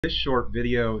This short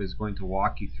video is going to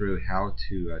walk you through how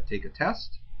to take a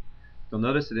test. You'll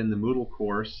notice that in the Moodle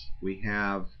course we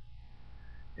have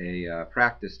a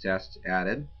practice test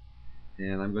added,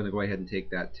 and I'm going to go ahead and take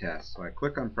that test. So I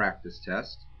click on practice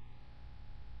test.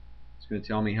 It's going to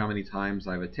tell me how many times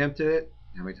I've attempted it,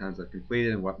 how many times I've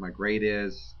completed, and what my grade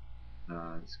is.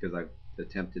 It's because I've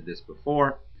attempted this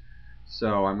before.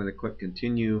 So I'm going to click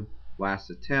continue last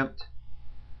attempt.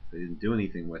 I didn't do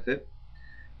anything with it.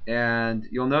 And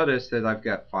you'll notice that I've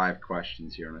got 5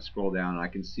 questions here, and I scroll down and I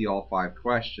can see all 5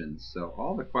 questions. So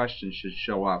all the questions should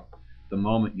show up the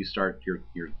moment you start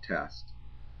your test.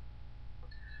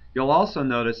 You'll also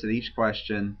notice that each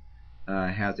question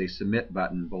has a submit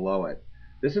button below it.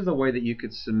 This is a way that you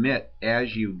could submit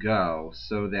as you go,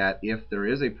 so that if there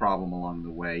is a problem along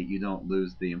the way, you don't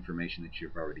lose the information that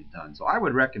you've already done. So I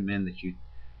would recommend that you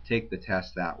take the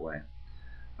test that way.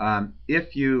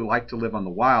 If you like to live on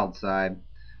the wild side,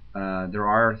 there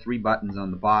are 3 buttons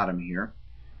on the bottom here.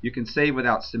 You can save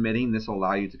without submitting. This will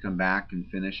allow you to come back and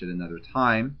finish at another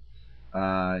time.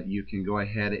 You can go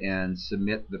ahead and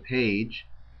submit the page.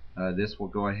 This will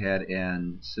go ahead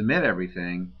and submit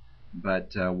everything,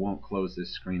 but won't close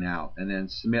this screen out. And then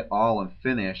submit all and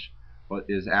finish what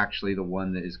is actually the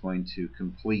one that is going to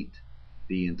complete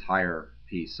the entire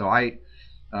piece. So I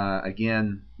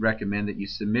again recommend that you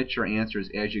submit your answers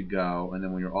as you go, and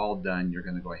then when you're all done, you're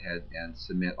going to go ahead and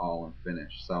submit all and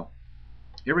finish. So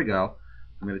here we go.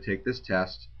 I'm going to take this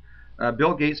test.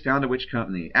 Bill Gates founded which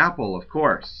company? Apple, of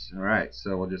course. Alright,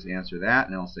 so we'll just answer that,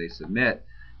 and I'll say submit,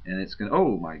 and it's going to,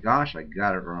 oh my gosh, I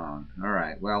got it wrong.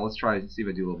 Alright, well, let's try and see if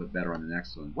I do a little bit better on the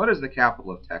next one. What is the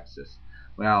capital of Texas?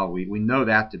 Well, we know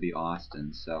that to be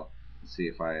Austin, so let's see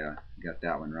if I got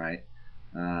that one right.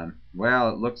 Well,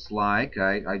 it looks like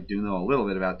I do know a little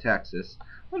bit about Texas.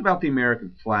 What about the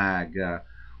American flag?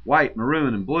 White,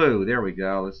 maroon, and blue. There we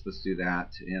go. Let's do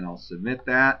that, and I'll submit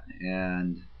that.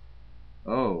 And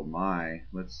oh my,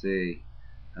 let's see.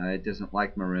 It doesn't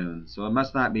like maroon, so it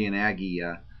must not be an Aggie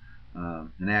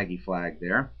flag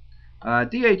there.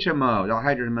 DHMO,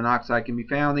 dihydrogen monoxide, can be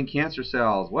found in cancer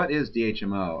cells. What is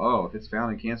DHMO? Oh, if it's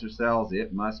found in cancer cells,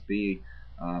 it must be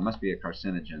a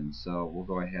carcinogen. So we'll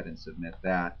go ahead and submit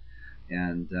that.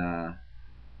 And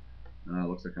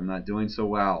looks like I'm not doing so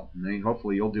well.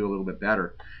 Hopefully you'll do a little bit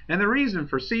better. And the reason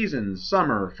for seasons,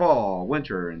 summer, fall,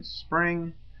 winter, and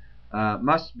spring,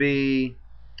 must be,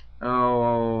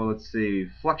 let's see,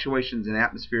 fluctuations in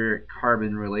atmospheric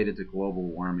carbon related to global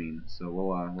warming. So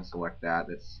we'll select that.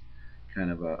 That's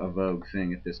kind of a vogue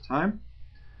thing at this time.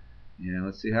 And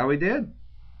let's see how we did.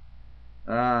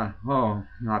 Oh,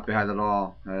 not bad at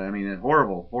all. I mean,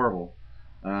 horrible, horrible.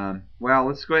 Well,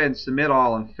 let's go ahead and submit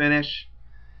all and finish.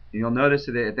 You'll notice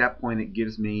that at that point it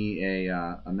gives me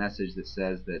a message that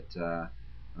says that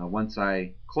once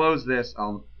I close this,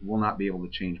 will not be able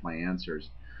to change my answers.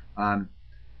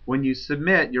 When you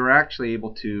submit, you're actually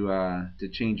able to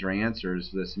change your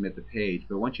answers to submit the page.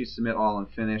 But once you submit all and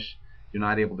finish, you're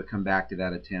not able to come back to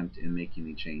that attempt and make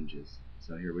any changes.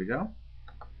 So here we go.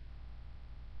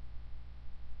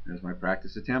 There's my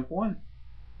practice attempt 1.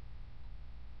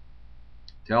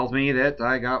 Tells me that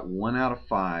I got 1 out of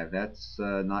 5. That's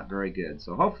not very good.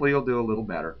 So hopefully you'll do a little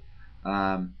better.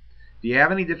 If you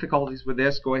have any difficulties with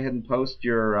this, go ahead and post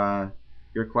your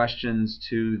questions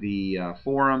to the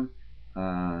forum,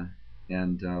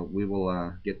 and we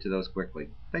will get to those quickly.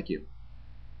 Thank you.